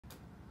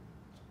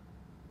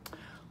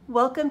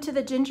Welcome to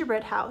the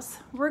gingerbread house.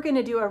 We're going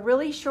to do a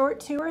really short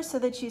tour so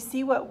that you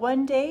see what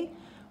one day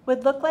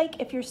would look like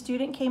if your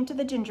student came to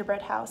the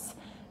gingerbread house.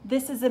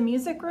 This is a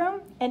music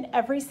room, and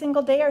every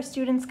single day our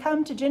students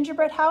come to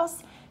gingerbread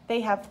house.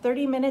 They have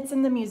 30 minutes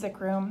in the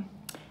music room.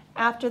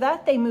 After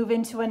that, they move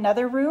into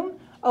another room,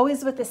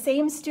 always with the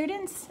same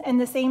students and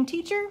the same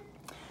teacher.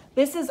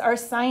 This is our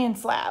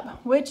science lab,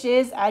 which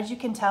is, as you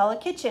can tell, a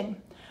kitchen.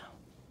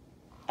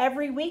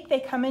 Every week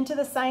they come into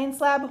the science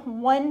lab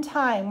one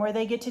time where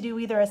they get to do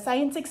either a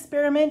science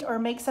experiment or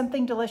make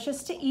something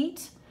delicious to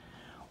eat.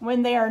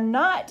 When they are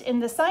not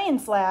in the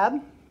science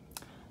lab,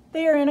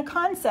 they are in a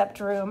concept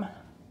room.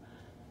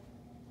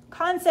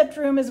 Concept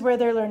room is where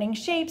they're learning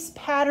shapes,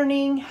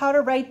 patterning, how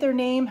to write their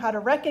name, how to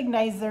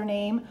recognize their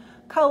name,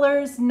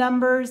 colors,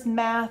 numbers,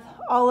 math,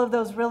 all of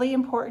those really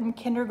important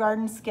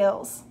kindergarten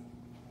skills.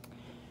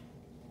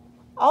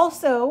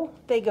 Also,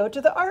 they go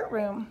to the art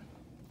room.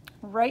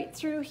 Right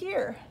through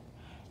here.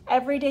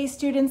 Every day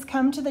students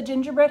come to the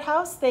gingerbread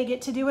house, they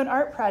get to do an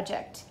art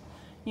project.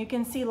 You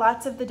can see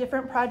lots of the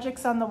different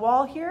projects on the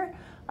wall here.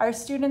 Our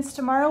students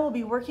tomorrow will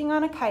be working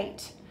on a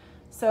kite.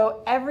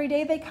 So every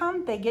day they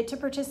come, they get to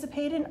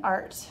participate in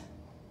art.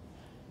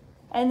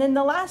 And then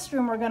the last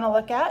room we're going to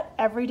look at,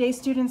 every day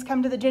students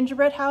come to the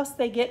gingerbread house,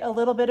 they get a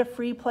little bit of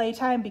free play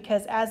time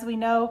because, as we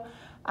know,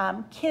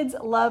 kids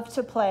love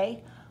to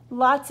play.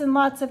 Lots and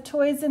lots of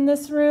toys in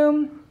this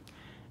room.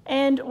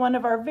 And one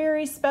of our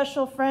very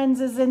special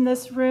friends is in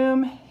this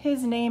room.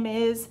 His name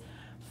is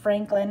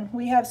Franklin.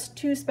 We have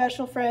two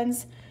special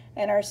friends,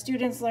 and our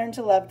students learn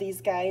to love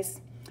these guys.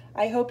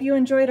 I hope you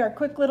enjoyed our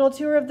quick little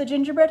tour of the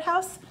gingerbread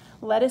house.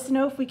 Let us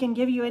know if we can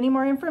give you any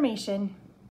more information.